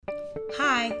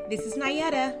Hi, this is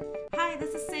Nayetta. Hi,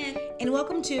 this is Sin. And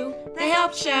welcome to The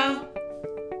Help Show.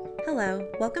 Hello,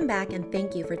 welcome back, and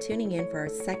thank you for tuning in for our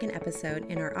second episode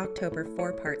in our October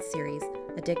 4-part series,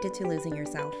 Addicted to Losing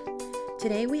Yourself.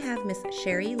 Today we have Miss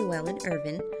Sherry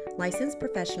Flewellen-Ervin, licensed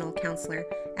professional counselor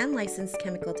and licensed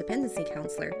chemical dependency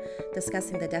counselor,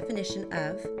 discussing the definition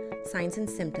of signs and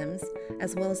symptoms,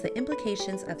 as well as the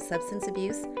implications of substance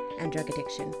abuse and drug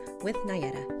addiction with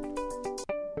Nayetta.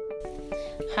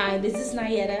 Hi, this is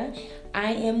Nayetta.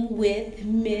 I am with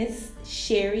Miss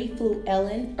Sherry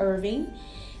Flewellen-Ervin.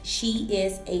 She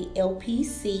is a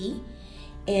LPC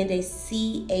and a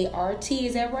CART.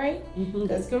 Is that right? Mm-hmm,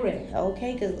 that's correct.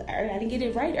 Okay, because I didn't get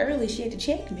it right early. She had to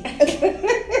check me.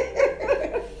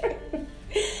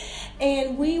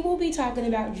 And we will be talking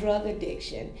about drug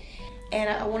addiction. And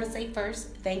I want to say first,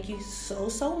 thank you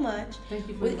so much. Thank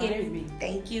you for inviting me.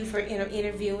 Thank you for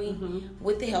interviewing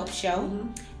with The Help Show. Mm-hmm.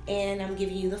 And I'm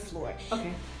giving you the floor.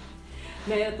 Okay.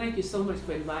 Naya, thank you so much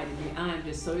for inviting me. I'm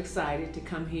just so excited to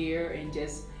come here and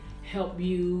just help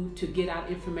you to get out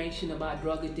information about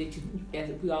drug addiction.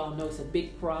 As we all know, it's a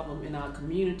big problem in our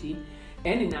community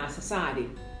and in our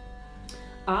society.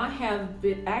 I have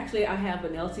an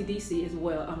LCDC as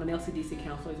well. I'm an LCDC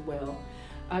counselor as well.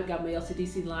 I got my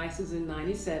LCDC license in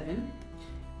 97,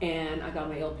 and I got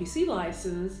my LPC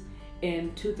license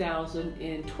in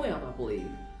 2012, I believe.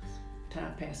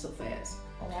 Time passed so fast.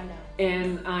 Oh, I know.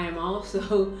 And I am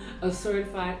also a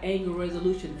certified anger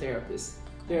resolution therapist.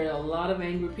 There are a lot of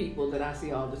angry people that I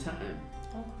see all the time.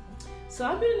 Okay. So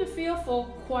I've been in the field for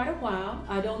quite a while.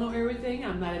 I don't know everything.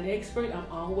 I'm not an expert. I'm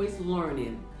always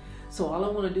learning. So all I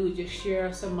want to do is just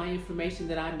share some of my information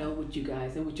that I know with you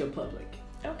guys and with your public.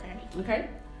 Okay. Okay?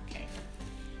 Okay.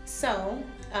 So,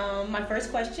 my first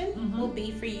question will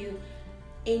be for you.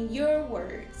 In your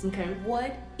words, Okay.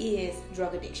 what is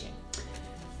drug addiction?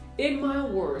 In my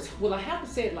words, well, I have to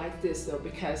say it like this though,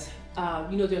 because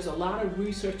there's a lot of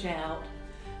research out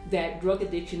that drug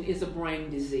addiction is a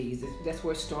brain disease. That's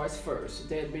where it starts first.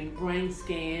 There have been brain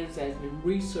scans, there's been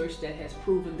research that has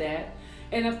proven that,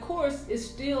 and of course, it's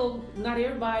still not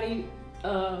everybody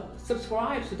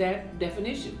subscribes to that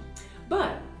definition.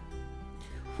 But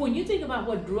when you think about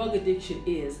what drug addiction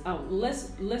is,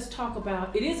 let's talk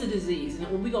about it. Is a disease,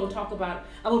 and when we're going to talk about it,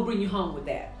 I will bring you home with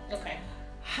that. Okay.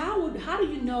 How do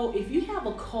you know if you have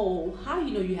a cold? How do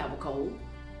you know you have a cold?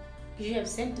 Because you have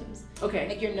symptoms. Okay.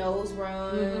 Like your nose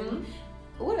run,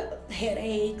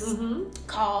 headaches,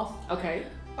 cough. Okay.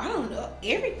 I don't know,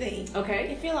 everything. Okay.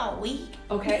 You feel all weak.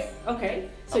 Okay.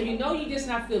 So you know you're just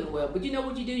not feeling well, but you know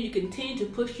what you do? You continue to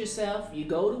push yourself. You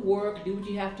go to work, do what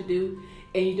you have to do,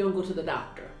 and you don't go to the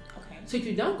doctor. Okay. So if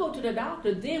you don't go to the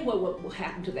doctor, then what will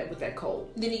happen to that with that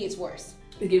cold? Then it gets worse.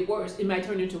 It gets worse. It might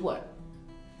turn into what?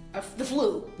 The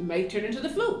flu. It may turn into the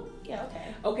flu. Yeah,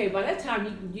 okay. Okay, by that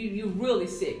time you're really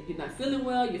sick. You're not feeling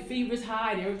well, your fever's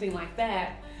high and everything like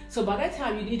that. So by that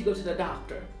time you need to go to the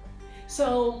doctor.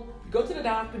 So you go to the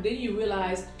doctor, then you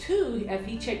realize too, if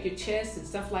he checked your chest and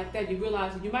stuff like that, you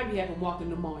realize that you might be having walking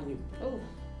pneumonia. Oh.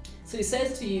 So he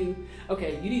says to you,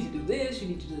 okay, you need to do this, you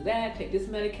need to do that, take this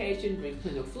medication, drink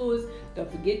plenty of fluids,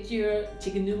 don't forget your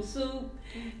chicken noodle soup,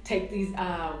 take these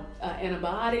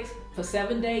antibiotics for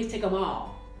 7 days, take them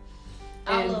all.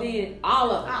 All of them.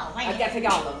 I gotta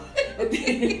take all of them.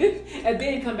 and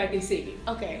then come back and see me.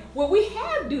 Okay. Well, we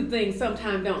have to do things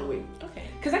sometimes, don't we? Okay.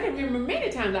 Because I can remember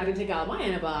many times I didn't take all my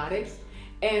antibiotics,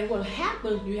 and what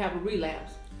happens, you have a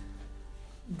relapse.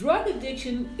 Drug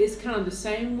addiction is kind of the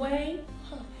same way.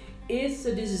 It's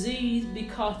a disease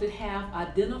because it has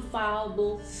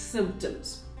identifiable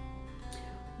symptoms.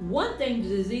 One thing, the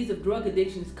disease of drug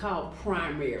addiction is called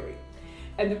primary.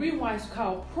 And the reason why it's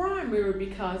called primary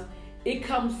because it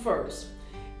comes first.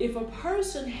 If a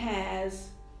person has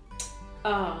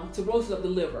cirrhosis of the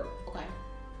liver, Okay.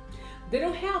 they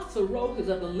don't have cirrhosis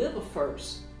of the liver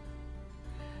first.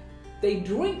 They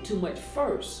drink too much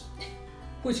first,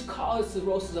 which causes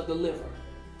cirrhosis of the liver.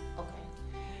 Okay.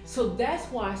 So that's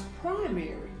why it's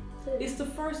primary. It's the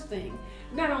first thing.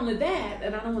 Not only that,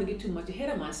 and I don't want to get too much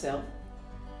ahead of myself,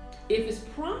 if it's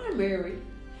primary,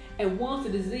 and once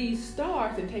the disease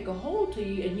starts and take a hold to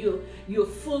you and you're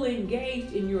fully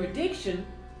engaged in your addiction,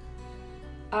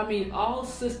 I mean, all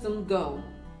systems go.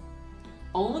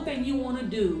 Only thing you want to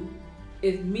do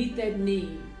is meet that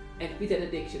need and beat that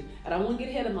addiction. And I don't want to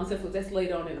get ahead of myself because that's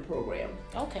later on in the program.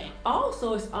 Okay.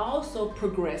 Also, it's also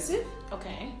progressive.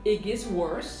 Okay. It gets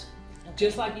worse. Okay.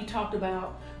 Just like you talked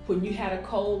about when you had a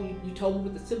cold, you told me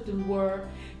what the symptoms were,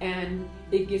 and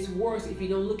it gets worse if you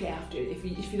don't look after it, if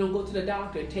you don't go to the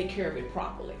doctor and take care of it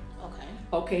properly. Okay.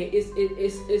 Okay,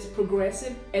 it's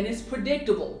progressive and it's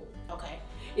predictable. Okay.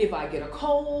 If I get a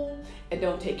cold and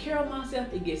don't take care of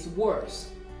myself, it gets worse.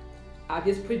 I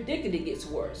just predicted it gets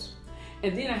worse.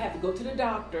 And then I have to go to the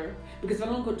doctor, because if I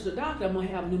don't go to the doctor, I'm gonna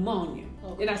have pneumonia.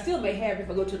 Okay. And I still may have it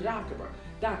if I go to the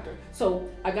doctor. So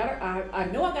I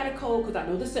know I got a cold because I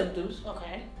know the symptoms.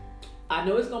 Okay. I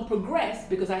know it's gonna progress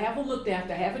because I haven't looked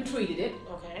after, I haven't treated it.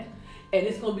 Okay. And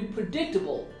it's gonna be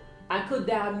predictable. I could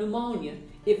die of pneumonia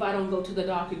if I don't go to the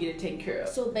doctor and get it taken care of.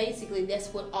 So basically, that's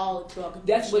what all drug addiction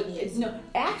that's what is. No,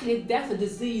 actually, that's a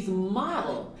disease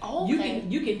model. Oh, okay.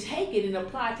 You can take it and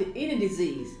apply it to any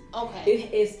disease. Okay.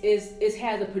 It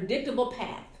has a predictable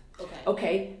path. Okay.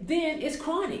 Okay. Then it's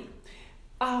chronic.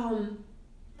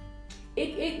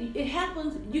 It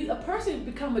happens. A person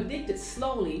become addicted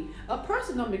slowly. A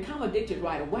person don't become addicted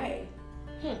right away.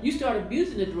 You start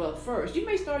abusing the drug first. You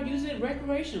may start using it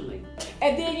recreationally.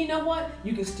 And then you know what?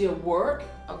 You can still work.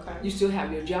 Okay. You still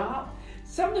have your job.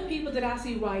 Some of the people that I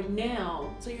see right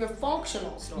now. So you're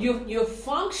functional. You're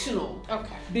functional.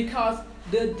 Okay. Because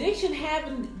the addiction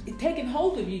haven't taken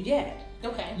hold of you yet.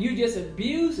 Okay. You're just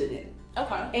abusing it.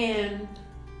 Okay. And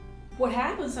what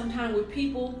happens sometimes with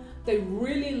people, they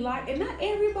really like, and not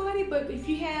everybody, but if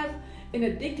you have an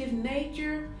addictive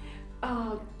nature,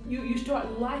 you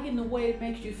start liking the way it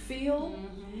makes you feel,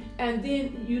 and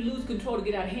then you lose control to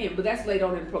get out of hand. But that's later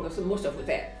on in the program, so more stuff with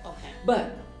that. Okay.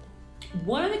 But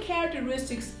one of the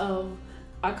characteristics of,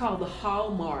 I call the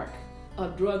hallmark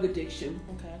of drug addiction,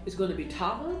 is going to be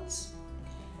tolerance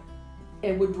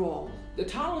and withdrawal. The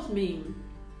tolerance means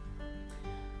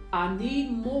I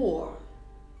need more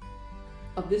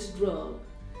of this drug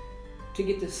to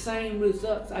get the same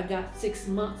results I got 6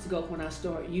 months ago when I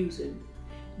started using.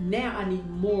 Now I need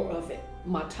more of it.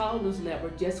 My tolerance level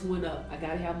just went up. I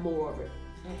gotta have more of it.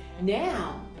 Okay.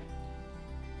 Now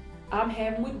I'm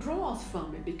having withdrawals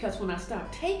from it because when I stop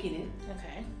taking it,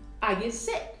 I get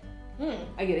sick.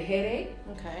 I get a headache.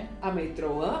 I may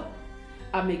throw up.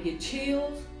 I may get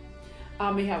chills.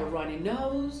 I may have a runny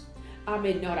nose. I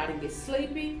may nod out and get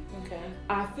sleepy.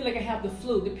 I feel like I have the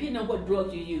flu, depending on what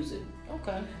drug you're using.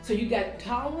 So you got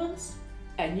tolerance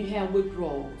and you have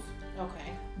withdrawals.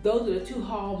 Those are the two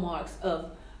hallmarks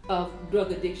of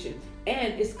drug addiction.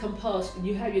 And it's compulsion.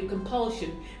 You have your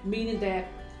compulsion, meaning that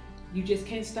you just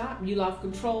can't stop. You lost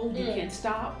control. You can't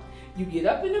stop. You get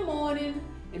up in the morning,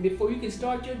 and before you can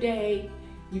start your day,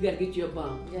 you got to get your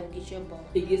bump.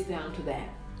 It gets down to that.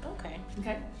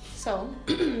 Okay. So,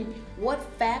 what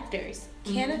factors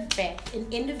can affect an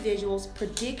individual's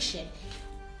prediction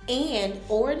and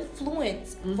or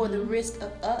influence for the risk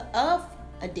of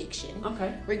addiction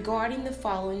regarding the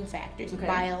following factors: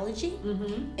 biology,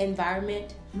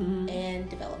 environment, and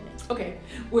development? Okay.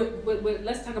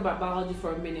 Let's talk about biology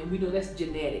for a minute. We know that's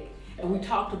genetic, and we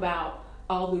talked about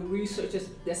all the research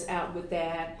that's out with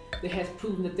that has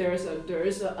proven that there is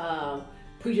a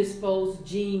predisposed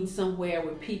gene somewhere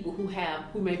with people who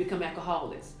may become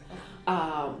alcoholics.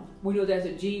 We know there's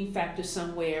a gene factor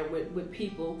somewhere with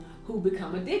people who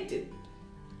become addicted.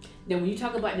 Now, when you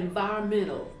talk about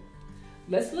environmental,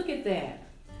 let's look at that.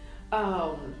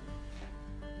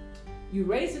 You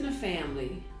raise in a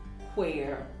family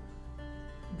where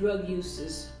drug use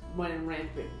is running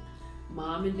rampant.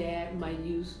 Mom and dad might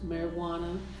use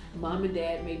marijuana. Mom and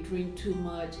dad may drink too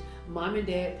much. Mom and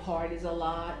dad parties a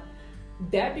lot.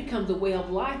 That becomes a way of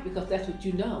life because that's what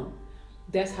you know.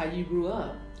 That's how you grew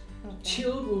up.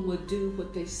 Children will do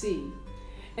what they see.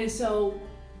 And so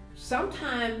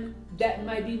sometimes that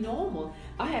might be normal.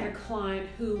 I had a client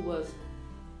who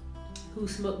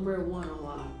smoked marijuana a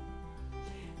lot.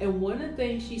 And one of the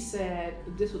things she said,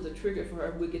 this was a trigger for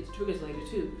her, we'll get to triggers later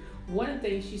too. One of the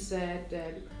things she said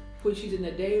that when she's in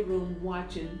the day room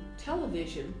watching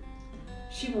television,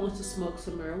 she wants to smoke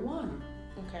some marijuana.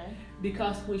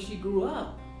 Because when she grew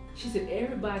up, she said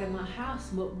everybody in my house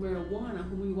smoked marijuana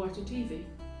when we were watching TV.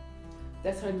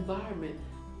 That's her environment.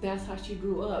 That's how she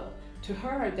grew up. To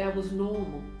her, that was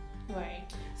normal.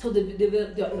 So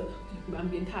I'm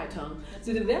getting tight tongue.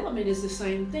 The development is the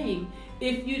same thing.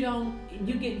 If you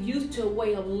get used to a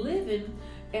way of living,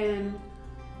 and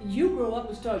you grow up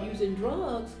and start using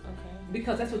drugs,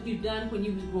 because that's what you've done when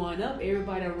you was growing up.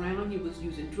 Everybody around you was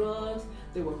using drugs.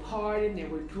 They were partying. They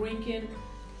were drinking.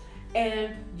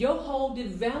 And your whole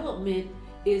development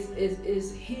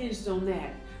is hinged on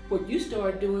that. What you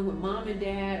start doing when mom and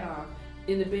dad are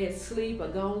in the bed sleep or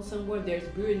gone somewhere, there's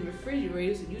beer in the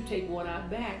refrigerator, so you take one out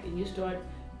back and you start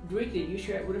drinking. You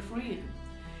share it with a friend.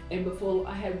 And before,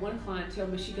 I had one client tell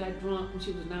me she got drunk when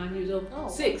she was 9 years old.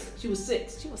 She was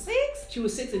six. She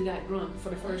was 6 and got drunk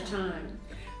for the first time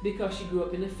because she grew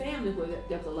up in a family where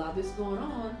there was a lot of this going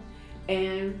on.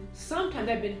 And sometimes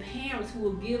there have been parents who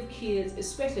will give kids,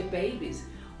 especially babies,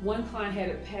 one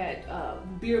client had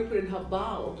beer put in her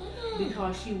bottle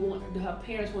because her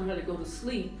parents wanted her to go to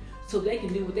sleep so they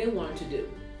can do what they wanted to do.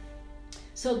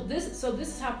 So this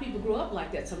is how people grow up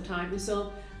like that sometimes, and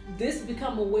so this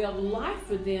become a way of life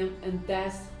for them, and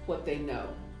that's what they know.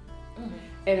 Mm-hmm.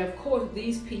 And of course,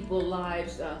 these people's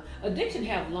lives, addiction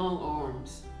have long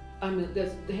arms. I mean,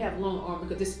 they have long arms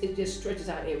because it just stretches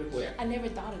out everywhere. I never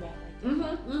thought about it.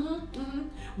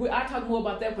 I'll talk more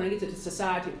about that when I get to the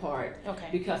society part. Okay.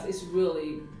 Because it's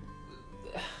really,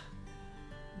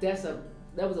 that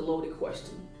was a loaded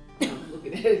question. I'm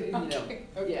looking at it, you know. Okay.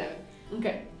 Yeah.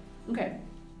 Okay.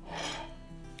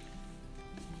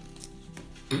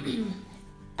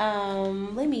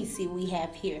 Let me see what we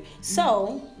have here.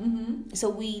 So, so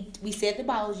we said the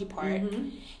biology part,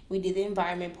 we did the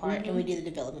environment part, and we did the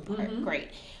development part. Great.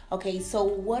 Okay, so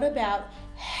what about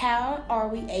how are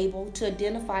we able to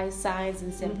identify signs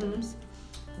and symptoms?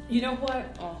 You know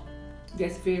what?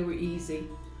 That's very easy.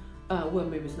 Well,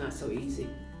 maybe it's not so easy,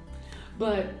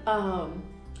 but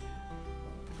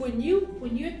when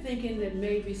you're thinking that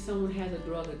maybe someone has a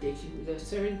drug addiction, there's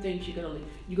certain things you're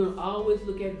gonna always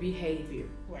look at behavior.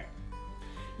 Right.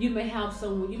 You may have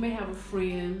a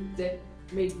friend that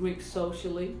may drink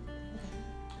socially.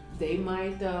 They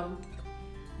might,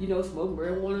 smoke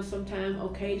marijuana sometime,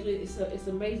 occasionally. It's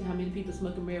amazing how many people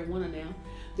smoking marijuana now.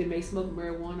 They may smoke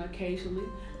marijuana occasionally,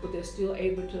 but they're still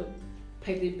able to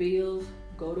pay their bills,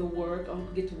 go to work,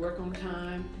 get to work on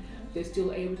time. They're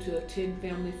still able to attend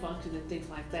family functions and things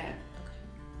like that.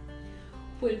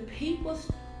 When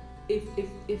if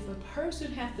a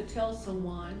person has to tell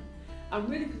someone, I'm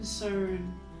really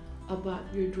concerned about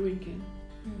your drinking.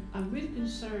 I'm really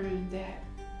concerned that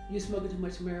you're smoking too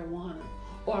much marijuana.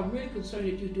 Or I'm really concerned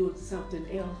that you're doing something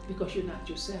else because you're not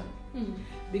yourself.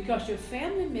 Because your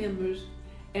family members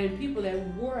and people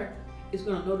at work is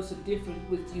going to notice a difference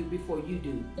with you before you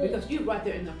do. Because you're right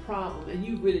there in the problem and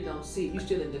you really don't see it. You're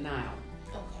still in denial.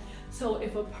 Okay. So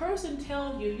if a person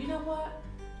tells you, you know what?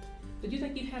 Did you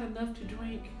think you've had enough to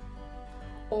drink?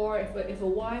 Or if a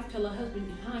wife tell her husband,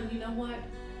 hon, you know what?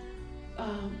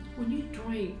 When you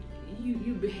drink,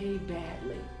 you behave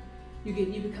badly.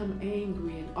 You become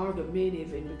angry and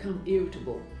argumentative and become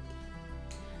irritable.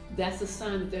 That's a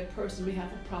sign that person may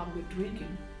have a problem with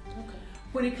drinking. Okay.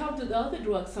 When it comes to the other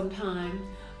drugs sometimes,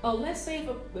 let's say if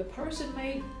a person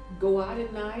may go out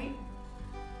at night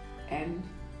and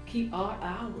keep odd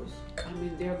hours. I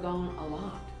mean, they're gone a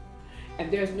lot.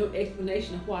 And there's no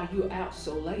explanation of why you're out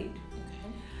so late.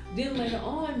 Okay. Then later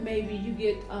on, maybe you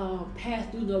get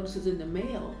past due notices in the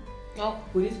mail. Oh.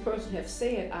 Where this person has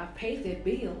said, I paid that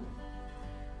bill,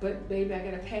 but baby, I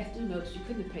got a past due notice, you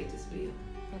couldn't have paid this bill.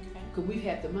 Okay. Because we've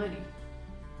had the money.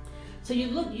 So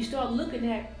you start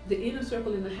looking at the inner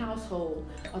circle in the household.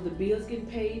 Are the bills getting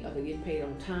paid? Are they getting paid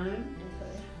on time?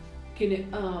 Okay.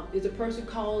 Is the person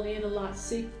calling in a lot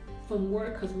sick from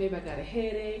work because maybe I got a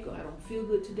headache or I don't feel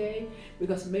good today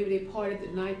because maybe they partied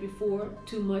the night before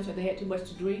too much or they had too much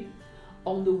to drink?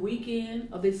 On the weekend,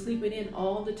 are they sleeping in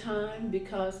all the time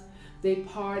because they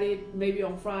partied maybe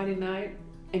on Friday night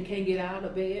and can't get out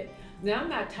of bed? Now, I'm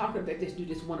not talking about just do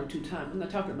this one or two times. I'm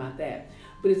not talking about that.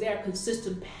 But is there a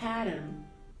consistent pattern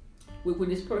with when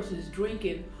this person is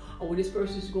drinking or when this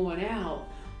person is going out?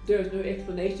 There's no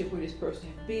explanation where this person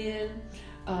has been.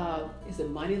 Is the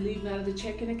money leaving out of the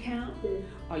checking account?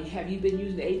 Or have you been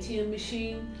using the ATM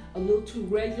machine a little too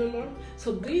regular?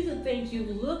 So these are things you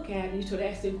look at and you start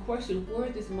asking questions.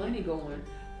 Where's this money going?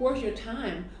 Where's your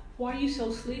time? Why are you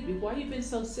so sleepy? Why have you been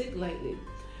so sick lately?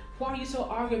 Why are you so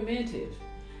argumentative?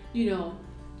 Little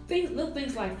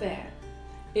things like that.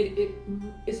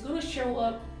 It's going to show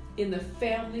up in the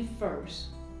family first,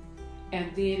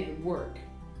 and then at work.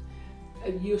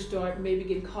 You'll start maybe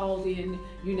getting called in.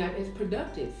 You're not as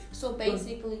productive. So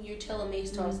basically, you're telling me it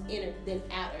starts inner, then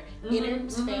outer. Inner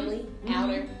is family,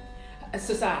 outer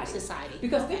society.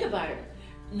 Because think about it.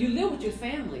 You live with your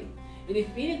family, and if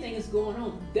anything is going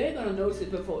on, they're going to notice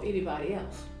it before anybody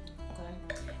else.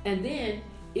 Okay. And then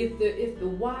if the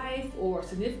wife or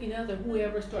significant other,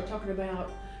 whoever, start talking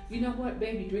about, you know what,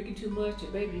 baby, drinking too much, or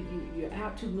baby, you're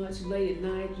out too much late at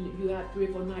night, you're out 3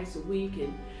 or 4 nights a week,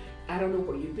 and I don't know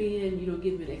where you've been, you don't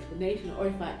give me an explanation, or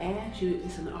if I ask you,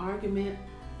 it's an argument.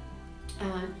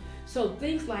 So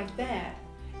things like that,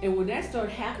 and when that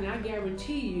starts happening, I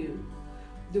guarantee you,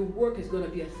 the work is going to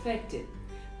be affected,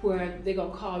 where they're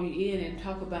going to call you in and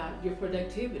talk about your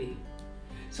productivity.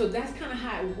 So that's kind of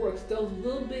how it works, those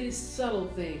little bitty subtle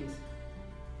things.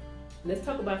 Let's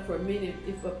talk about for a minute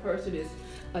if a person is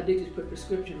addicted to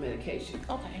prescription medication.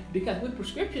 Okay. Because with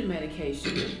prescription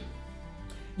medication,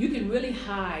 you can really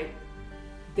hide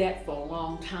that for a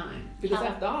long time. Because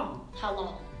after all, how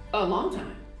long? A long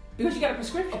time. Because you got a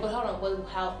prescription. Oh, but hold on. Well,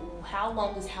 how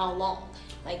long is how long?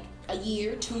 Like a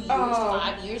year, 2 years,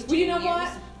 5 years, 10 well, you know years?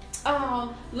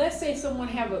 what? Let's say someone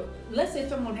have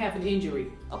an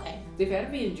injury. Okay. They've had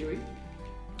an injury.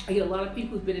 I get a lot of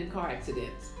people who've been in car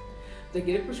accidents. They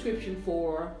get a prescription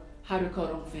for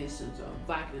hydrocodone, for instance,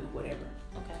 or Vicodin, or whatever.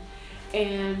 Okay.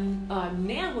 And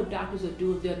now what doctors are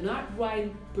doing, they're not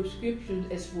writing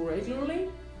prescriptions as regularly.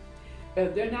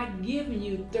 They're not giving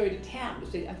you 30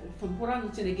 tablets. From what I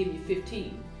understand, they give you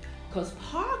 15. Because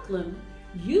Parkland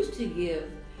used to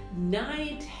give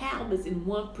 9 tablets in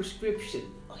one prescription.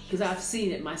 Because I've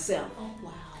seen it myself. Oh,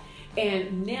 wow.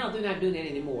 And now they're not doing that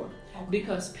anymore. Okay.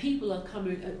 Because people are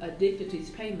coming addicted to these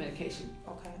pain medications.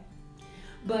 Okay.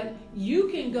 But you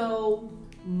can go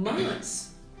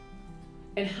months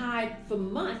and hide for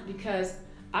months because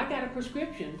I got a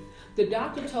prescription. The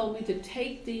doctor told me to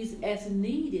take these as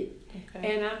needed.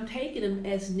 Okay. And I'm taking them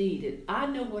as needed. I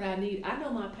know what I need. I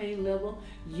know my pain level.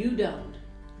 You don't.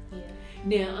 Yeah.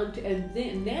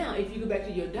 Now, if you go back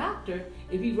to your doctor,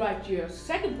 if he writes your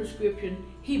second prescription,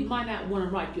 he might not want to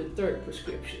write your third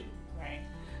prescription. Right.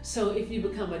 So if you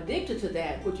become addicted to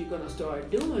that, what you're going to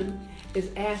start doing is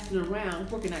asking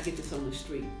around, where can I get this on the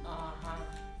street?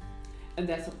 And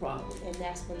that's a problem. And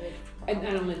that's when and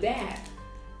not only that,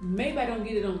 maybe I don't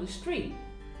get it on the street,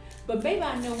 but maybe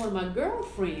I know one of my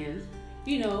girlfriends,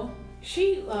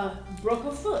 she broke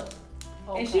her foot.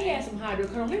 Okay. And she had some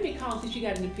hydrocodone. Let me call and see if she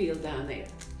got any pills down there.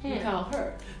 You call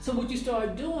her. So what you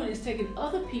start doing is taking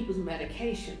other people's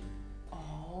medication.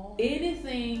 Oh.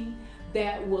 Anything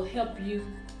that will help you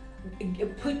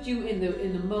put you in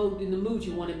the mood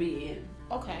you want to be in.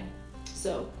 Okay.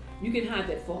 So you can hide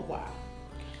that for a while.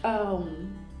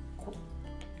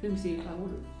 Let me see if I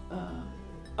want to.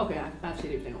 Okay, I've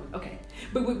said everything. Okay,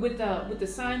 but with the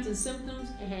signs and symptoms,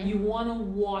 you want to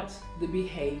watch the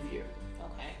behavior.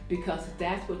 Okay. Because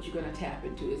that's what you're going to tap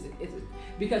into.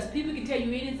 Because people can tell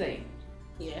you anything.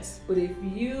 Yes. But if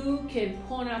you can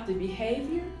point out the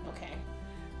behavior, okay,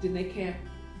 then they can't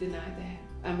deny that.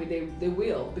 I mean, they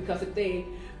will because I'm going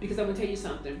to tell you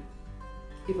something.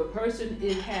 If a person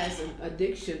has an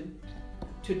addiction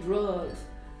to drugs,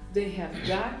 they have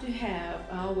got to have,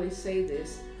 I always say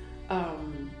this,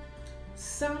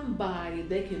 somebody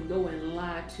they can go and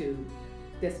lie to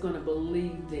that's going to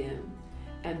believe them,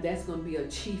 and that's going to be a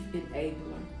chief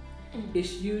enabler.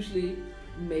 It's usually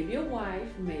maybe a wife,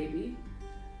 maybe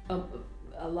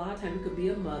a lot of times it could be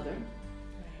a mother,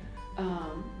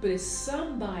 but it's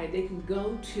somebody they can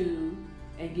go to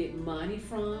and get money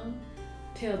from,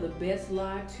 tell the best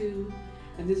lie to,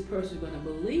 and this person is going to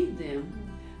believe them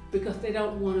because they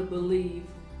don't want to believe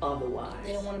otherwise.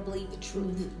 They don't want to believe the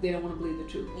truth. They don't want to believe the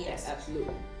truth. Yes,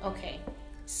 absolutely. Okay,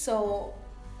 so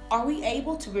are we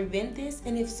able to prevent this,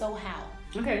 and if so, how?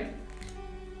 Okay.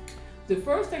 The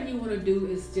first thing you want to do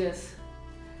is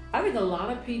I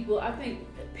think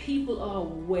people are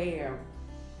aware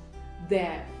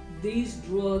that these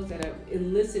drugs that are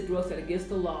illicit drugs that are against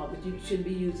the law, but you shouldn't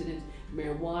be using it,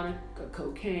 marijuana,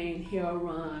 cocaine,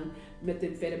 heroin,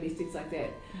 methamphetamine, things like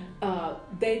that.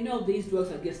 They know these drugs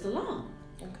are against the law.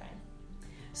 Okay.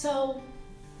 So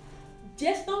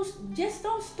just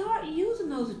don't start using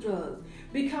those drugs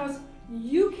because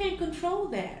you can't control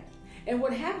that. And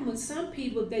what happened with some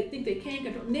people, they think they can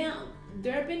control. Now,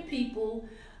 there have been people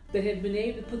that have been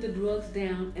able to put the drugs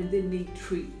down and then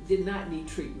did not need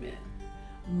treatment.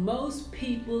 Most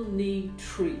people need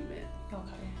treatment.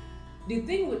 Okay. The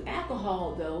thing with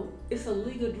alcohol, though, it's a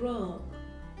legal drug,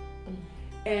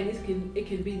 and it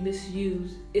can be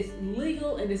misused. It's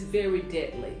legal and it's very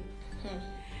deadly.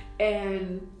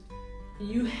 And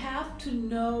you have to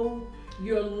know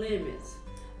your limits.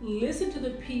 Listen to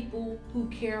the people who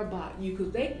care about you,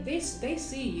 because they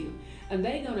see you and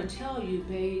they're gonna tell you,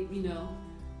 babe,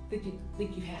 that you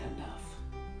think you've had enough.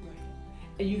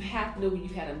 And you have to know when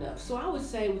you've had enough. So I would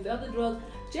say with other drugs,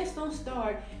 just don't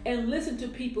start, and listen to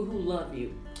people who love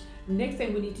you. Next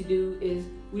thing we need to do is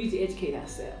we need to educate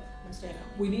ourselves.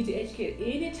 We need to educate.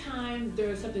 Anytime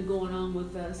there's something going on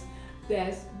with us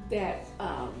that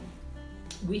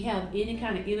we have any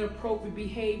kind of inappropriate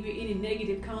behavior, any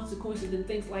negative consequences and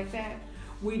things like that,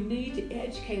 we need to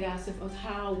educate ourselves on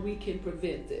how we can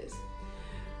prevent this.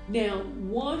 Now,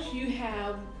 once you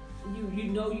have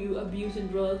you're abusing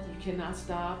drugs, you cannot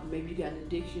stop, maybe you got an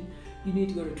addiction, you need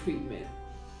to go to treatment.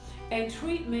 And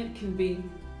treatment can be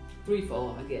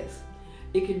threefold, I guess.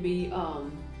 It can be,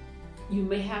 you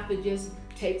may have to just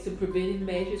take some preventive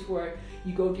measures where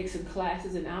you go take some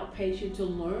classes in outpatient to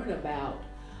learn about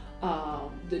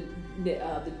the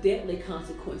deadly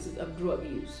consequences of drug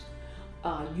use.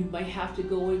 You may have to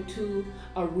go into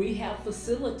a rehab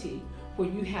facility where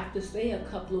you have to stay a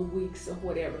couple of weeks or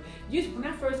whatever. When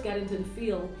I first got into the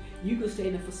field, you could stay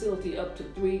in a facility up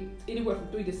to anywhere from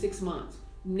 3 to 6 months.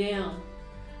 Now,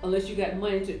 unless you got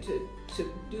money to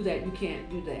do that, you can't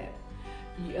do that.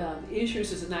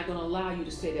 Insurance is not going to allow you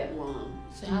to stay that long.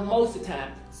 So how long? Most of the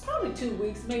time, probably 2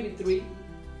 weeks, maybe 3.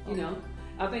 You know,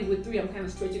 I think with 3, I'm kind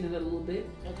of stretching it a little bit.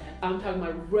 Okay. I'm talking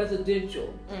about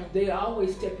residential. They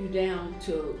always step you down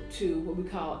to what we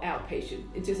call outpatient,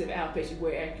 intensive outpatient,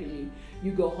 where actually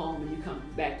you go home and you come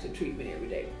back to treatment every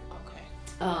day. Okay.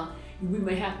 You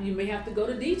may have to go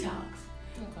to detox.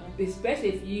 Okay. Especially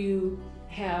if you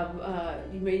have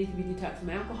you may need to be detoxed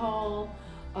from alcohol,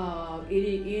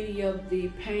 any of the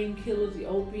painkillers, the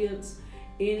opiates,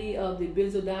 any of the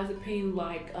benzodiazepine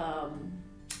like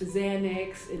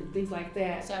Xanax and things like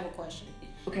that. So I have a question.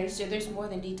 Okay. So there's more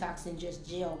than detox than just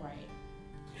jail, right?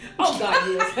 Oh God,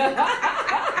 yes.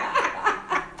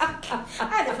 I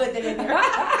had to put that in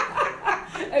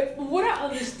there. From what I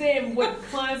understand, what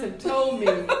clients have told me,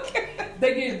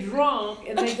 they get drunk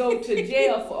and they go to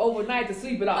jail for overnight to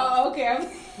sleep it off. Oh, okay.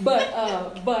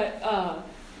 But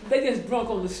they just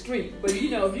drunk on the street. But you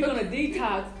know, if you're gonna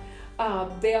detox,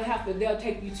 they'll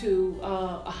take you to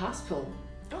a hospital.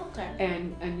 Oh, okay.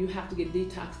 And you have to get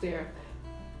detox there.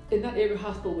 And not every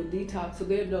hospital will detox, so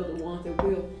they'll know the ones that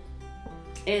will.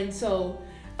 And so,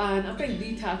 and I think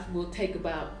detox will take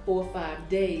about 4 or 5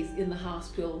 days in the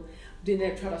hospital. Then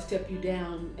they'll try to step you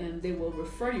down, and they will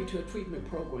refer you to a treatment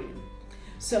program.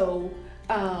 So,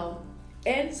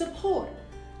 and support.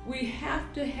 We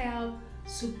have to have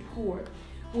support.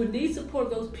 We need support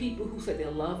of those people who say they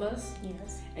love us,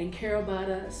 yes, and care about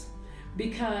us,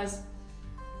 because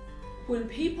when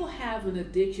people have an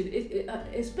addiction,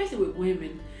 especially with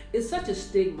women, it's such a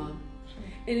stigma,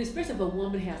 and especially if a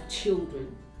woman have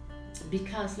children,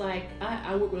 because like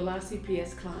I work with a lot of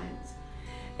CPS clients,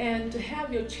 and to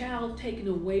have your child taken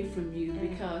away from you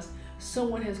because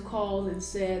someone has called and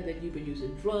said that you've been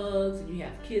using drugs and you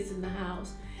have kids in the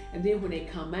house, and then when they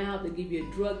come out, they give you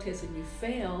a drug test and you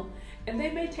fail, and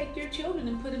they may take your children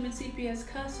and put them in CPS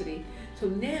custody. So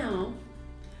now,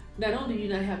 not only do you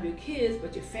not have your kids,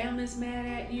 but your family's mad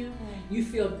at you. You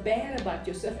feel bad about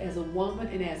yourself as a woman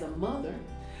and as a mother.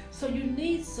 So you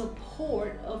need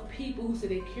support of people who say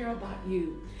they care about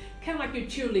you. Kind of like your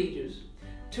cheerleaders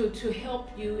to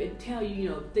help you and tell you, you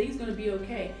know, things are going to be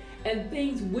okay. And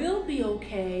things will be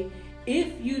okay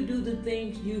if you do the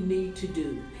things you need to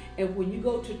do. And when you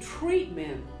go to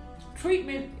treatment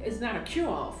is not a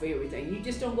cure-all for everything. You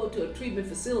just don't go to a treatment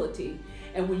facility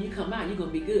and when you come out, you're going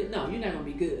to be good. No, you're not going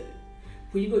to be good.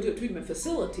 When you go to a treatment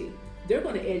facility, they're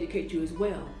going to educate you as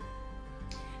well.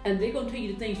 And they're going to tell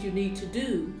you the things you need to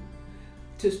do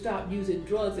to stop using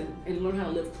drugs and learn how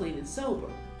to live clean and sober.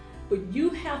 But you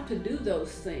have to do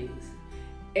those things.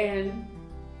 And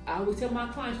I always tell my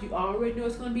clients, you already know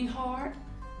it's going to be hard.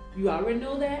 You already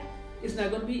know that. It's not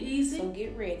going to be easy. So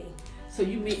get ready. So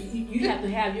you have to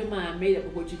have your mind made up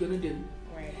of what you're going to do.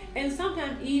 Right. And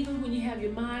sometimes even when you have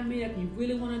your mind made up, you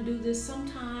really want to do this,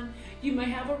 sometimes you may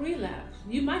have a relapse.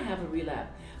 You might have a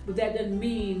relapse. But that doesn't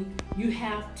mean you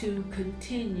have to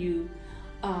continue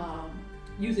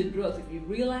using drugs. If you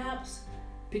relapse,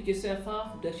 pick yourself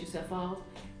off, dust yourself off,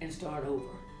 and start over.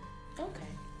 Okay.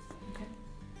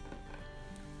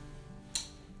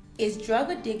 Is drug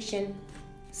addiction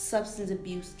substance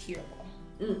abuse curable?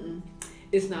 Mm-mm.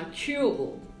 It's not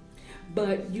curable,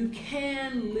 but you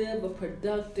can live a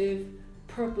productive,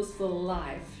 purposeful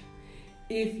life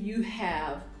if you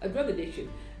have a drug addiction.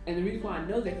 And the reason why I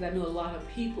know that, because I know a lot of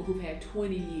people who've had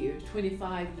 20 years,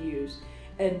 25 years,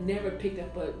 and never picked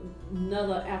up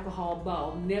another alcohol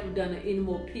bottle, never done any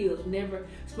more pills, never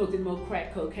smoked any more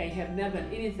crack cocaine, have never done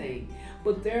anything.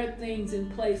 But there are things in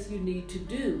place you need to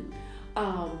do.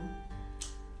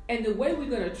 And the way we're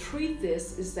going to treat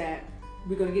this is that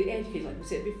we're going to get educated, like we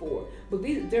said before. But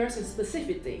there are some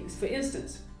specific things. For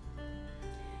instance,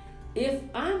 if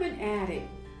I'm an addict,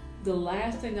 the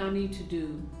last thing I need to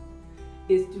do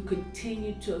is to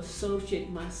continue to associate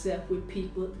myself with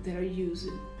people that are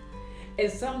using.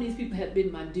 And some of these people have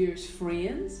been my dearest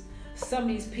friends. Some of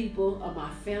these people are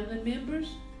my family members.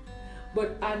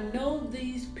 But I know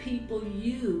these people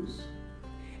use.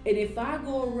 And if I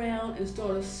go around and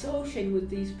start associating with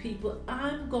these people,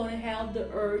 I'm going to have the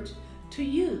urge to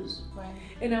use. Right.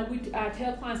 And I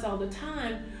tell clients all the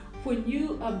time, when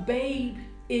you are a babe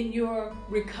in your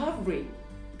recovery,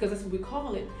 because that's what we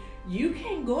call it, you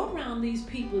can't go around these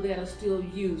people that are still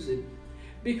using,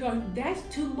 because that's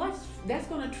too much. That's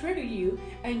going to trigger you,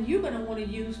 and you're going to want to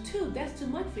use too. That's too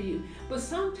much for you. But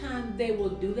sometimes they will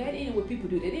do that anyway. People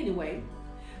do that anyway,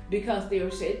 because they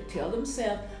are said, tell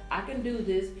themselves, I can do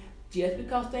this. just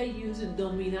because they use it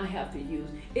don't mean I have to use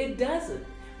it. It doesn't.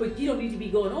 But you don't need to be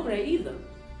going over there either,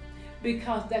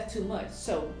 because that's too much.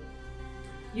 So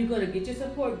you're going to get your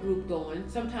support group going,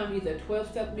 sometimes either a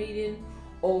 12-step meeting,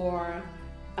 or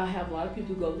I have a lot of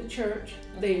people who go to church.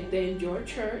 They enjoy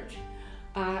church.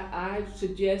 I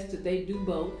suggest that they do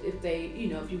both if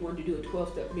you want to do a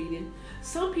 12-step meeting.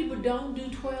 Some people don't do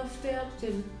 12 steps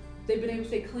and they've been able to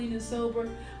stay clean and sober,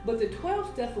 but the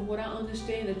 12 step, from what I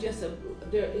understand, are just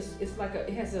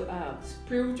it has a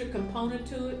spiritual component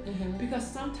to it, because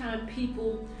sometimes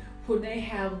people, when they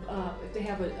have if they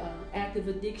have an active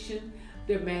addiction,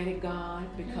 they're mad at God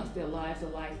because their lives are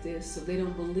like this, so they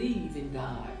don't believe in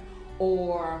God.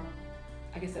 Or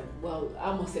I'm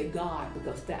gonna say God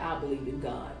because I believe in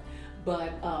God.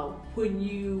 But when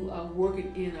you are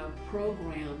working in a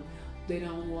program, they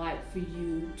don't like for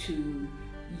you to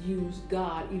use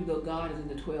God, even though God is in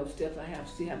the 12 steps. I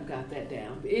haven't got that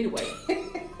down. But anyway,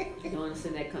 you don't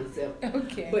understand that concept.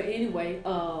 Okay. But anyway,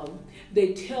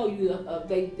 they tell you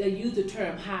they use the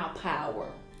term high power.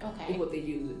 Okay. Is what they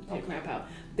use. Okay. High power.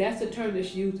 That's the term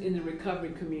that's used in the recovery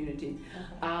community. Okay.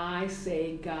 I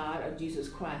say God or Jesus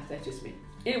Christ. That's just me.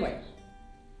 Anyway,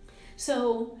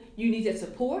 so you need that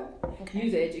support. Okay. You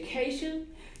need the education.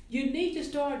 You need to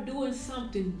start doing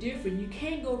something different. You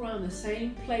can't go around the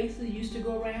same places you used to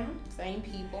go around. Same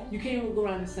people. You can't go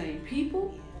around the same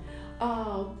people.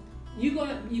 You're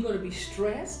gonna be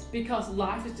stressed because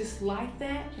life is just like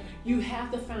that. You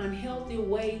have to find healthy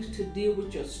ways to deal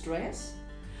with your stress.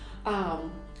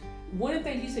 One of the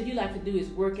things you said you like to do is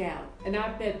work out, and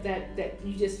I bet that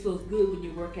you just feel good when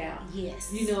you work out. Yes.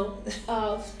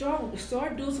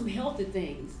 Start doing some healthy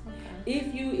things. Okay.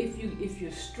 If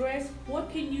you're stressed, what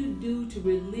can you do to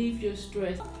relieve your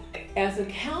stress? As a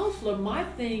counselor, my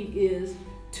thing is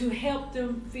to help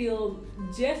them feel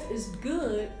just as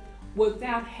good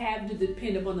without having to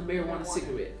depend upon the marijuana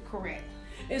cigarette. Correct.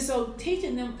 And so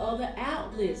teaching them other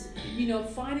outlets,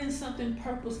 finding something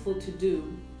purposeful to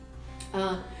do.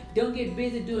 Don't get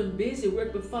busy doing busy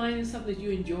work, but finding something that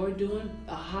you enjoy doing,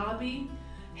 a hobby,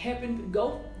 helping,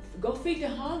 go feed the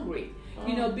hungry,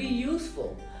 be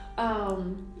useful.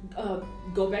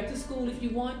 Go back to school if you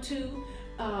want to,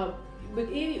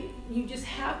 but you just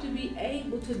have to be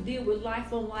able to deal with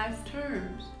life on life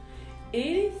terms.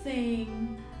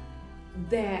 Anything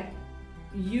that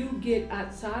you get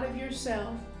outside of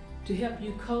yourself to help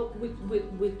you cope with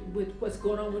what's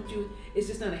going on with you, it's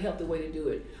just not a healthy way to do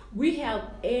it. We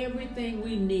have everything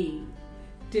we need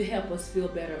to help us feel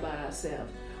better about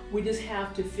ourselves. We just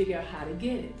have to figure out how to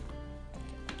get it.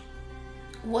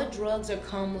 What drugs are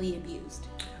commonly abused?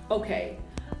 Okay,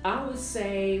 I would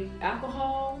say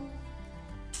alcohol,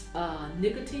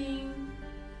 nicotine,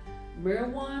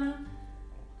 marijuana,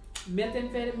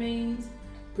 methamphetamines,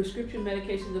 prescription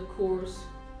medications, of course,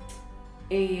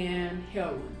 and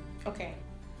heroin. Okay.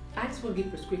 I just want to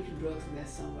get prescription drugs in there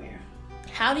somewhere.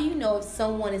 How do you know if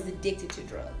someone is addicted to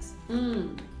drugs?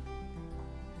 You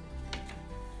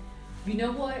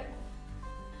know what?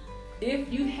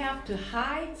 If you have to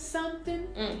hide something,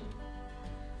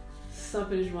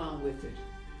 something is wrong with it.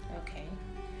 Okay.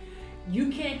 You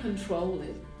can't control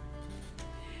it.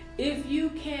 If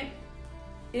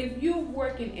you're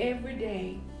working every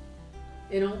day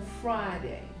and on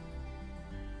Friday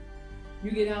you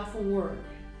get out from work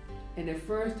and the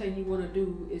first thing you want to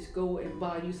do is go and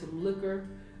buy you some liquor,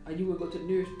 or you will go to the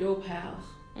nearest dope house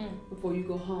before you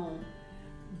go home,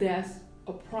 that's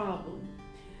a problem.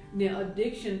 Now,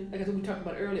 addiction, like we talked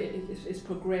about earlier, it's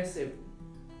progressive.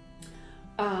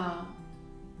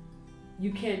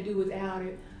 You can't do without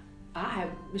it.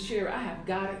 Miss Sherry,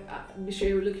 Miss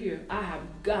Sherry, look here. I have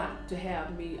got to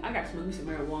smoke me some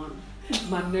marijuana.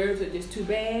 My nerves are just too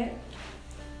bad.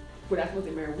 But I smoke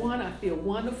the marijuana, I feel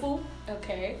wonderful.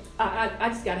 Okay. I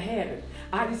just gotta have it.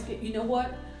 You know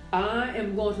what? I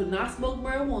am going to not smoke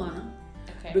marijuana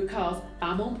because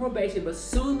I'm on probation, but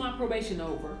soon my probation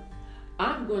over,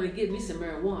 I'm going to get me some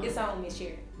marijuana. It's on, Miss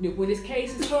Sherry. When this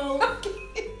case is closed,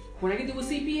 when I get through with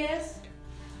CPS,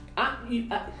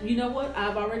 you know what?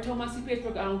 I've already told my CPS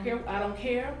broker, I don't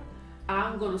care.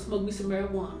 I'm going to smoke me some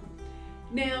marijuana.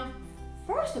 Now,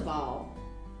 first of all,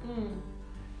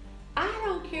 I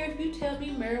don't care if you tell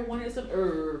me marijuana is an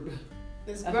herb.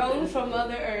 It's grown from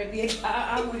other herbs.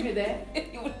 I want to hear that.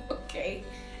 Okay.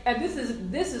 And this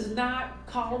is not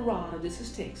Colorado. This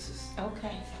is Texas.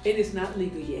 Okay. It is not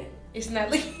legal yet. It's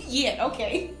not legal yet.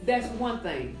 Okay. That's one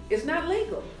thing. It's not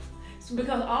legal. It's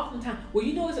because oftentimes,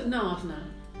 no, it's not.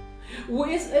 Well,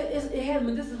 it has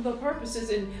medicinal purposes,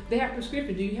 and they have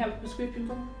prescription. Do you have a prescription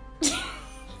for it?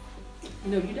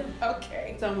 No, you don't.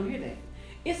 Okay. So I'm gonna hear that.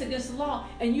 It's against the law,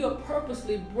 and you are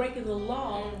purposely breaking the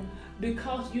law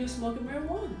because you're smoking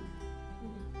marijuana.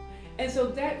 And so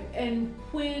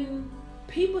when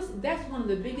people, that's one of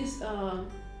the biggest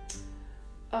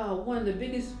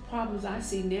problems I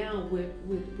see now with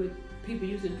people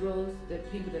using drugs,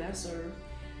 that people that I serve,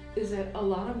 is that a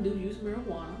lot of them do use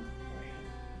marijuana.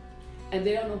 And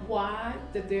they don't know why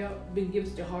that they're being given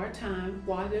such a hard time,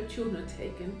 why their children are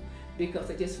taken, because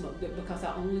they just smoke, because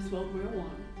I only smoke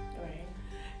marijuana. Right.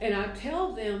 And I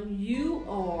tell them, you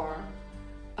are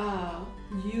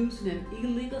using an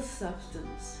illegal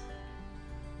substance.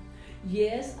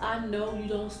 Yes, I know you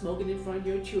don't smoke it in front of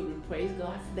your children. Praise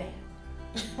God for that.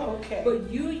 Okay. But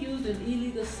you're using an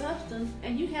illegal substance,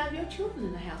 and you have your children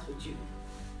in the house with you.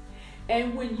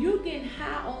 And when you're getting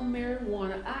high on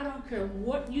marijuana, I don't care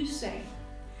what you say,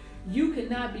 you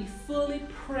cannot be fully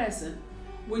present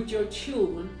with your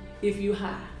children if you're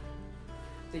high.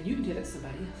 Then you can tell that to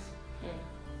somebody else.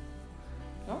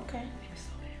 Okay.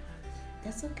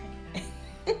 That's okay.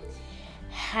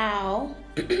 How,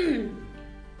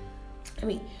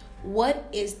 what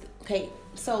is, okay,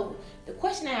 so the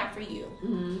question I have for you,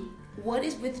 what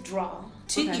is withdrawal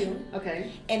to you?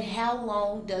 Okay. And how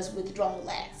long does withdrawal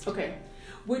last? Okay.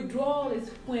 Withdrawal is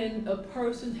when a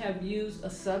person have used a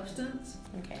substance.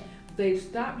 Okay. They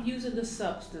stop using the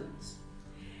substance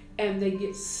and they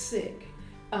get sick.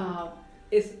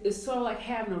 It's sort of like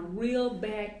having a real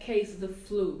bad case of the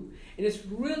flu. And it's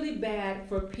really bad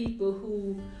for people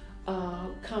who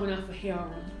coming off of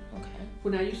heroin. Okay.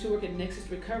 When I used to work at Nexus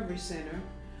Recovery Center,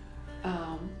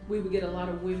 we would get a lot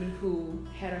of women who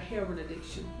had a heroin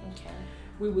addiction. Okay.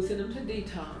 We would send them to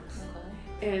detox.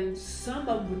 And some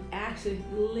of them would actually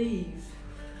leave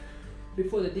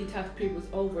before the detox period was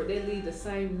over. They leave the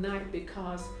same night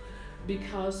because the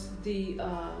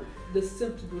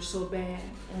symptoms were so bad.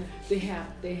 They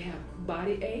have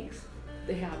body aches,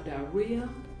 they have diarrhea,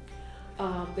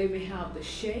 they may have the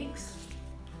shakes.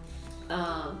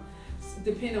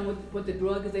 Depending on what the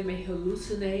drug is, they may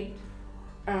hallucinate.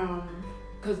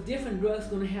 Because different drugs are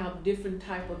going to have different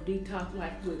type of detox.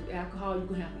 Like with alcohol, you're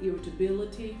going to have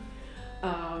irritability.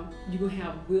 You're going to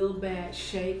have real bad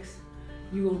shakes.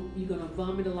 You're going to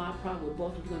vomit a lot, probably with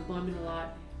both of you, you're going to vomit a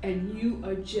lot. And you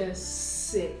are just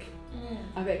sick.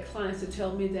 I've had clients that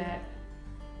tell me that,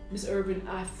 Ms. Ervin,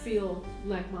 I feel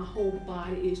like my whole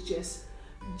body is just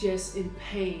in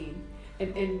pain.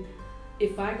 And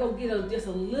if I go get just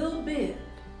a little bit,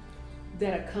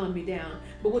 that'll calm me down.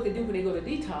 But what they do when they go to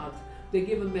detox, they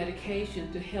give them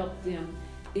medication to help them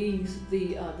ease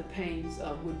the pains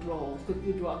of withdrawal, because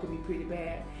withdrawal can be pretty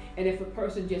bad. And if a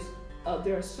person just,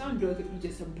 there are some drugs that you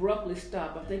just abruptly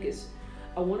stop.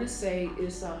 I want to say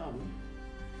it's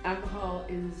alcohol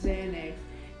and Xanax,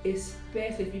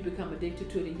 especially if you become addicted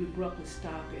to it and you abruptly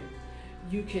stop it,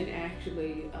 you can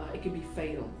actually, it can be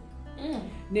fatal.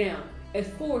 Now, as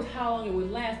far as how long it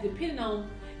would last, it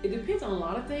depends on a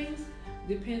lot of things.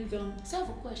 Depends on. So I have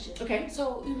a question. Okay.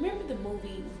 So you remember the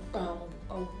movie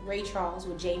Ray Charles,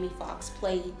 where Jamie Foxx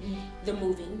played the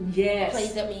movie? Yes.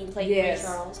 Played Ray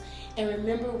Charles. And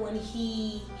remember when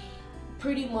he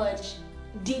pretty much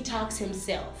detoxed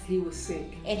himself? He was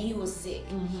sick. And he was sick.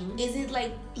 Is it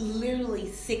like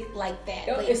literally sick like that?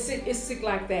 Oh, like, it's sick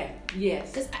like that.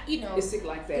 Yes. Because it's sick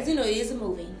like that. Because it is a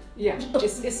movie. Yeah.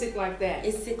 It's sick like that.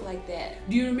 It's sick like that.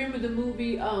 Do you remember the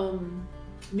movie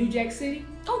New Jack City?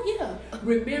 Oh yeah.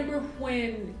 Remember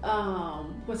when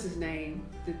what's his name?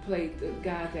 That played the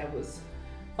guy that was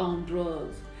on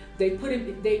drugs. They put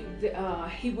him.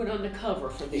 He went undercover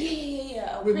for them.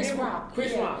 Yeah. Remember,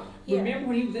 Chris Rock. Yeah. Remember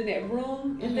when he was in that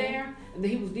room in there, and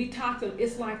then he was detoxing?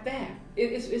 It's like that.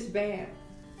 It's bad.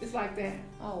 It's like that.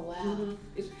 Oh wow.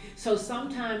 So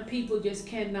sometimes people just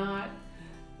cannot.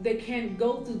 They can't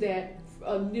go through that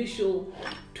initial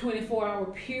 24-hour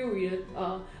period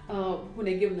when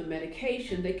they give them the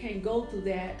medication. They can't go through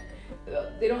that.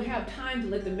 They don't have time to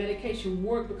let the medication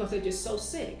work because they're just so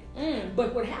sick.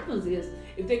 But what happens is,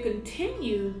 if they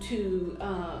continue to,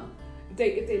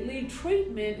 if they leave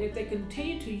treatment, if they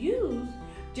continue to use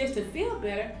just to feel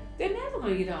better, they're never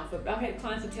going to get off of it. I've had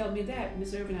clients that tell me that,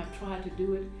 Ms. Ervin, I've tried to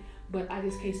do it, but I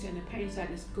just can't stand the pain, so I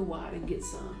just go out and get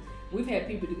some. We've had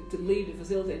people to leave the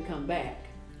facility and come back.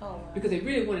 Oh, wow. Because they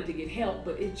really wanted to get help,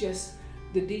 but the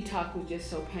detox was just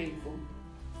so painful.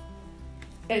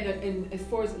 And as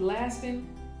far as lasting,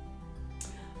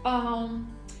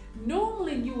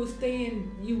 normally you would stay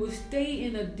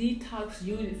in a detox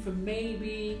unit for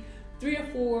maybe 3 or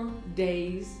 4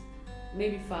 days,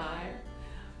 maybe 5,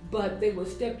 but they will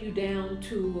step you down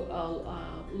to a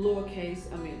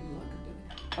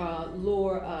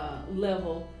lower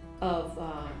level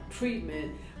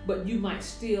treatment, but they might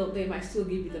still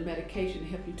give you the medication to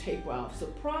help you taper off. So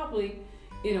probably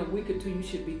in a week or two you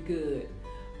should be good.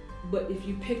 But if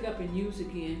you pick up and use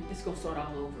again, it's gonna start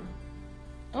all over.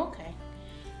 Okay.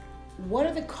 What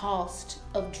are the costs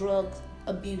of drug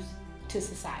abuse to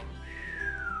society?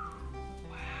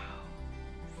 Wow.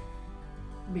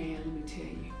 Man, let me tell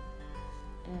you.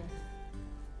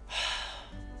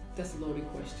 That's a loaded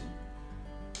question.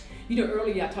 You know,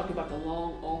 earlier I talked about the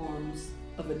long arms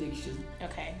of addiction.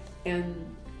 Okay. And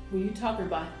when you're talking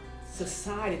about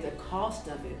society, the cost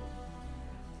of it,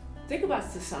 think about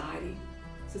society.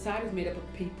 Society is made up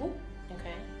of people.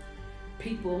 Okay.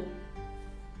 People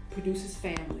produces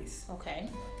families. Okay.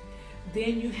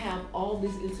 Then you have all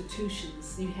these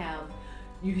institutions. You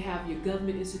have your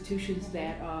government institutions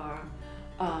that are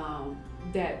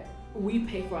that we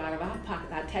pay for out of our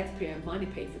pocket. Our taxpayer money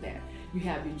pay for that. You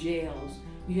have your jails.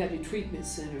 You have your treatment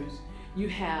centers. You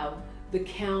have the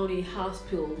county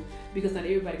hospital, because not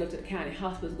everybody goes to the county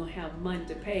hospital is going to have money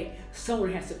to pay.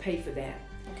 Someone has to pay for that.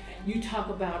 Okay. You talk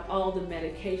about all the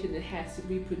medication that has to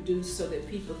be produced so that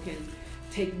people can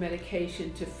take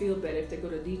medication to feel better if they go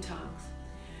to detox.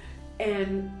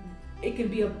 And it can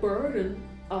be a burden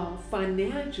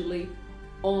financially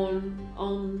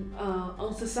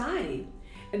on society.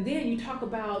 And then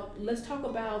let's talk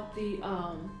about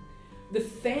the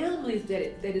families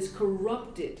that is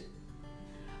corrupted.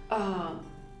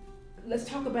 Let's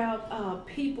talk about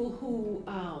people who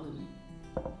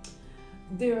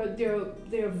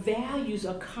their values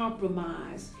are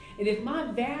compromised. And if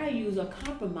my values are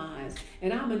compromised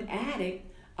and I'm an addict,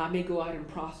 I may go out and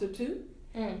prostitute.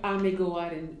 I may go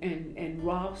out and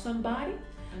rob somebody.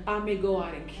 I may go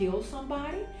out and kill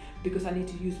somebody because I need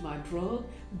to use my drug.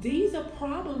 These are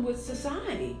problems with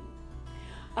society.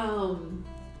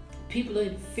 People are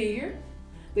in fear.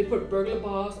 They put burglar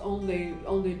bars on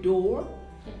their door.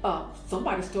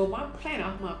 Somebody stole my plant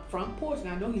off my front porch, and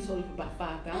I know he sold it for about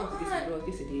 $5,000 for this drug.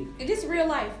 Yes, it did. Is this real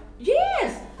life?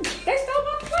 Yes, they stole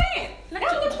my plant. That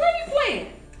was a pretty plant.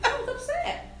 I was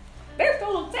upset. They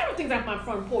stole several things off my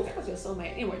front porch. I was just so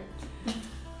mad. Anyway,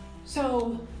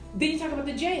 so then you talk about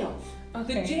the jails.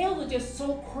 Okay. The jails are just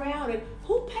so crowded.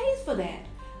 Who pays for that?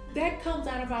 That comes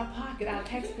out of our pocket, our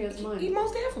taxpayers' money.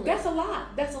 Most definitely. That's a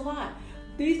lot. That's a lot.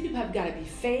 These people have got to be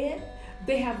fed.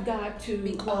 They have got to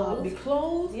be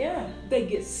clothed. Yeah. They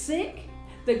get sick.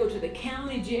 They go to the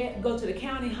county jail, go to the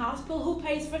county hospital. Who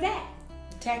pays for that?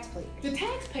 Taxpayers. The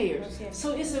taxpayers. Yes.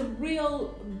 So it's a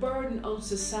real burden on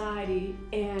society,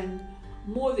 and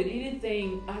more than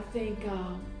anything, I think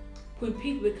when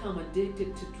people become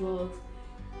addicted to drugs,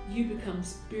 you become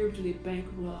spiritually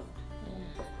bankrupt.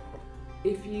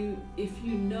 If you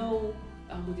know,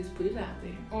 we'll just put it out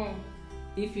there.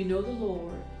 If you know the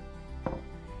Lord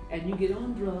and you get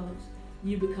on drugs,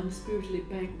 you become spiritually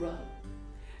bankrupt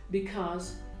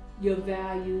because your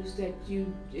values that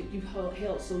you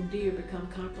held so dear become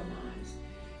compromised,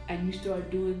 and you start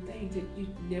doing things that you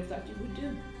never thought you would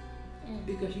do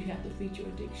because you have to feed your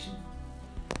addiction.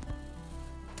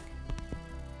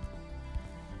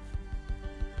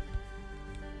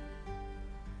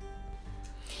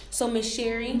 So, Ms.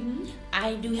 Sherry,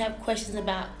 I do have questions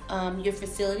about your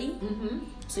facility.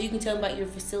 So you can tell me about your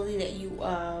facility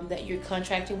that you're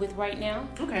contracted with right now.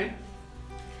 Okay.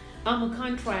 I'm a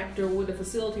contractor with a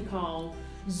facility called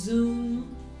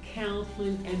Zoom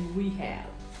Counseling and Rehab.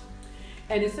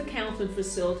 And it's a counseling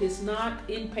facility. It's not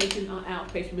inpatient or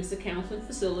outpatient. It's a counseling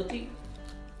facility.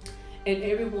 And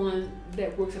everyone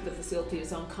that works at the facility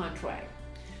is on contract.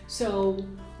 So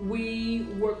we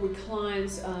work with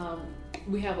clients.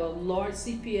 We have a large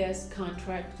CPS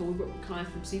contract, so we work with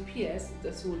clients from CPS.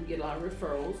 That's where we get a lot of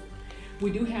referrals. We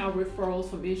do have referrals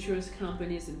from insurance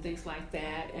companies and things like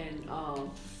that, and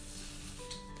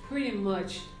pretty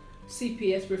much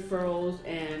CPS referrals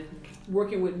and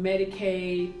working with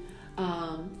Medicaid,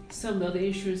 some of the other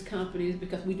insurance companies,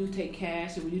 because we do take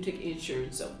cash and we do take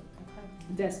insurance, so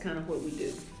that's kind of what we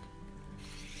do.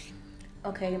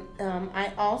 Okay.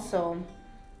 I also,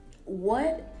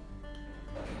 what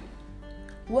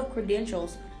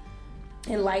credentials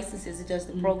and licenses does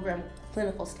the program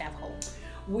clinical staff hold?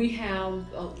 We have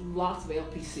lots of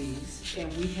LPCs,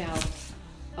 and we have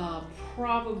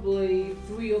probably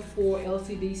 3 or 4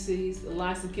 LCDCs,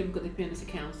 licensed chemical dependency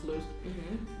counselors.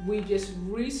 We just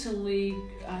recently,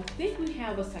 I think we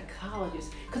have a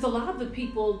psychologist, because a lot of the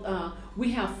people,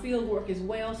 we have field work as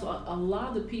well, so a lot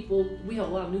of the people, we have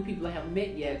a lot of new people I haven't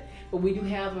met yet, but we do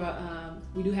have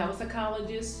a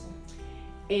psychologist,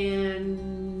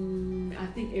 and I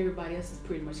think everybody else is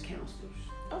pretty much counselors.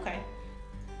 Okay.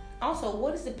 Also,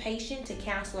 what is the patient to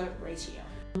counselor ratio?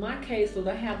 In my case,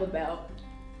 I have about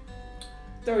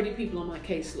 30 people on my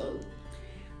caseload.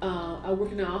 I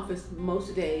work in the office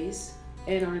most days,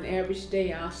 and on an average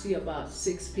day, I'll see about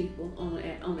 6 people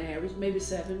on average, maybe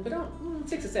 7, but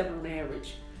 6 or 7 on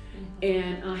average.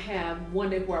 And I have one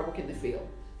day where I work in the field,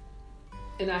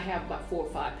 and I have about 4 or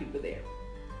 5 people there.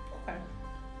 Okay.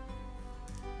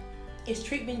 Is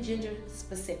treatment gender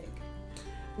specific?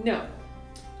 No.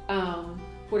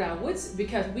 What I would,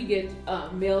 because we get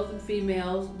males and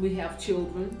females, we have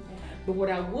children, but what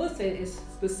I would say is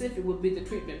specific would be the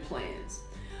treatment plans.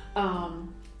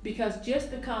 Because just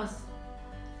because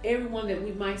everyone that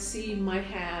we might see might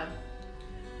have,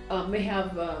 they may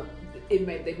have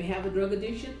a drug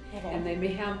addiction, and they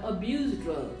may have abused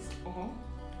drugs.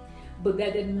 But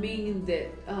that doesn't mean that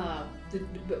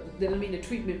the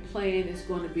treatment plan is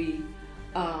going to be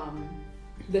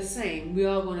the same. We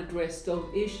are going to address those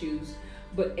issues,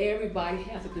 but everybody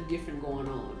has something different going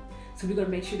on. So we're going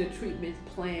to make sure the treatment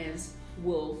plans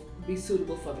will be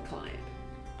suitable for the client.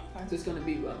 Okay. So it's going to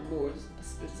be more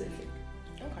specific.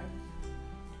 Okay.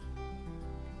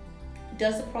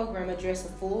 Does the program address a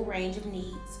full range of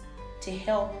needs to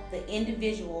help the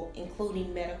individual,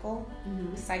 including medical,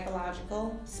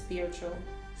 psychological, spiritual,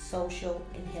 social,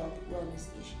 and health wellness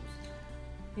issues?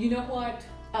 You know what?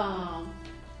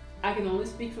 I can only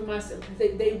speak for myself.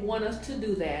 They want us to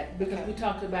do that because we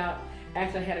talked about.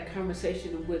 Actually, I had a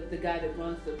conversation with the guy that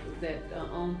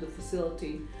owns the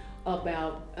facility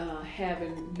about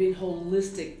being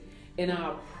holistic in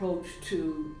our approach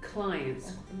to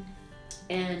clients.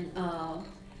 And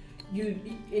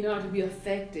in order to be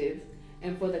effective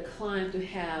and for the client to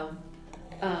have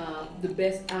the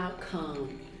best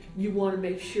outcome, you want to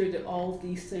make sure that all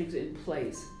these things are in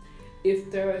place.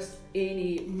 If there's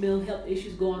any mental health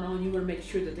issues going on, you want to make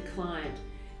sure that the client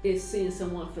is seeing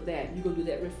someone for that. You're going to do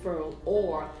that referral.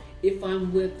 Or if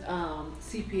I'm with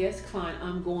CPS client,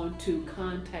 I'm going to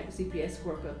contact the CPS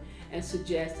worker and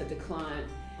suggest that the client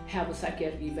have a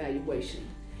psychiatric evaluation.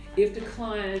 If the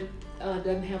client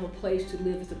doesn't have a place to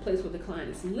live, it's the place where the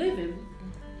client is living,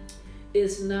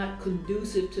 it's not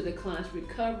conducive to the client's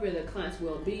recovery, the client's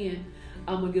well-being,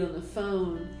 I'm going to get on the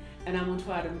phone and I'm going to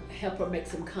try to help her make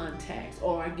some contacts,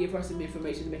 or I give her some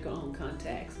information to make her own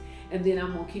contacts. And then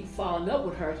I'm going to keep following up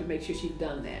with her to make sure she's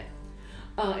done that.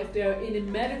 If there are any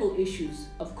medical issues,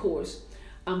 of course,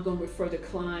 I'm going to refer the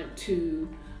client to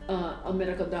a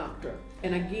medical doctor.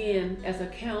 And again, as a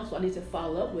counselor, I need to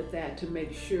follow up with that to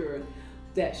make sure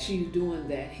that she's doing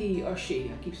that. He or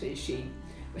she, I keep saying she,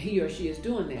 but he or she is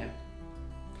doing that.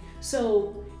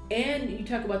 So, and you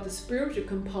talk about the spiritual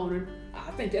component,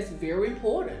 I think that's very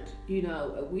important. You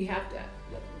know, we have to,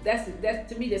 that's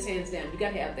to me, that's hands down. You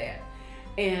got to have that.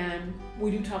 And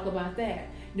we do talk about that.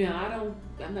 Now,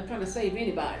 I'm not trying to save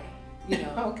anybody, you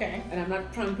know. Okay. And I'm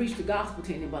not trying to preach the gospel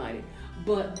to anybody.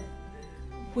 But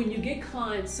when you get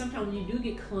clients, sometimes when you do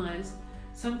get clients,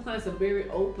 some clients are very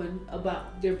open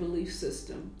about their belief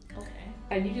system. Okay.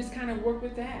 And you just kind of work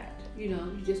with that. You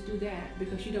know, you just do that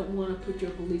because you don't want to put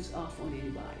your beliefs off on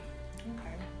anybody.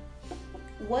 Okay.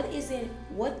 What is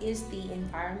the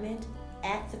environment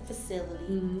at the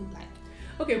facility like?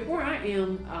 Okay, where I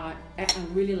am, I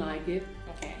really like it.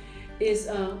 Okay.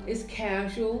 It's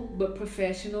casual but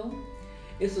professional.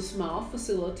 It's a small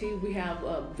facility. We have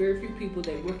very few people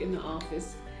that work in the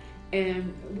office,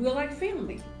 and we're like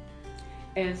family.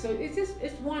 And so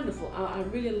it's wonderful. I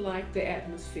really like the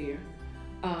atmosphere.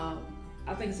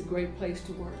 I think it's a great place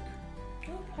to work.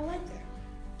 Oh, I like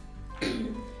that.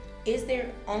 Is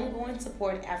there ongoing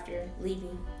support after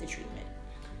leaving the treatment?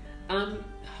 I'm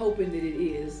hoping that it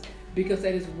is, because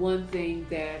that is one thing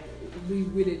that we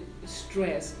really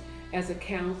stress as a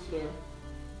counselor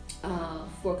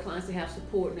for clients to have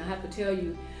support. And I have to tell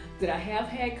you that I have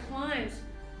had clients,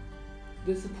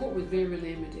 the support was very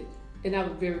limited, and I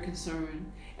was very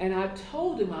concerned. And I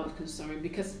told them I was concerned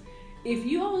because if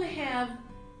you only have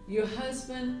your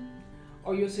husband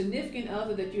or your significant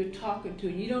other that you're talking to,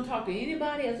 and you don't talk to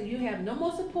anybody else, and you have no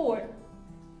more support,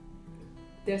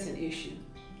 that's an issue.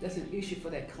 That's an issue for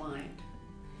that client.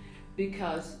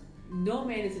 Because no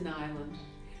man is an island.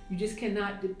 You just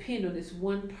cannot depend on this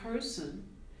one person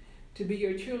to be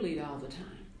your cheerleader all the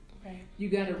time. Right. You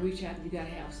got to reach out and you got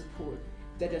to have support.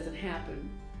 If that doesn't happen,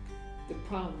 the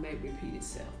problem may repeat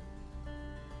itself.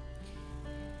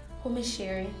 Well, Ms.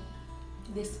 Sherry,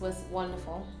 this was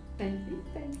wonderful. Thank you.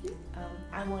 Thank you.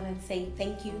 I want to say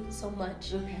thank you so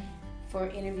much for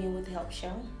interviewing with the Help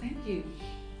Show. Thank you.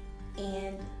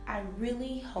 And I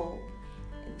really hope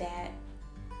that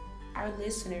our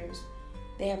listeners,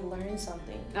 they have learned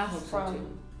something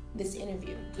from this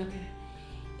interview. Okay.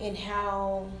 And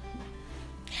how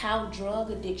how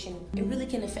drug addiction, it really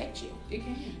can affect you. It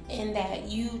can. And that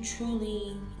you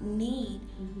truly need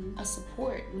a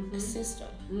support system.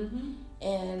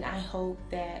 And I hope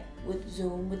that with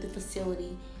Zoom, with the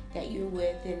facility that you're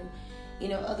with, and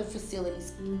other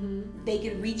facilities, they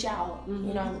can reach out,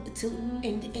 to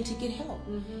and to get help.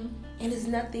 And there's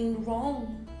nothing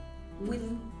wrong with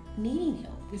needing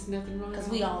help. There's nothing wrong. Because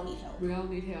we all need help. We all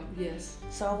need help. Yes.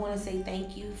 So I want to say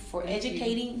thank you for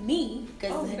educating me,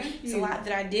 because it's a you. lot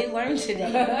that I did learn today.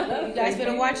 You guys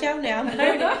better watch out now. I'm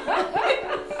learning.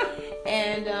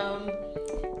 And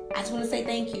I just want to say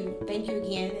thank you. Thank you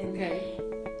again. And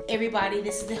everybody,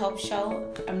 this is The Help Show.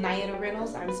 I'm Nyetta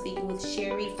Reynolds. I'm speaking with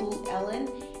Sherry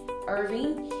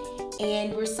Flewellen-Ervin.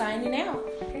 And we're signing out.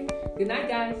 Okay. Good night,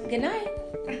 guys. Good night.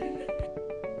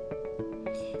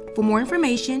 For more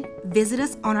information, visit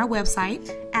us on our website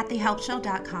at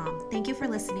thehelpshow.com. Thank you for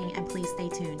listening, and please stay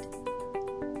tuned.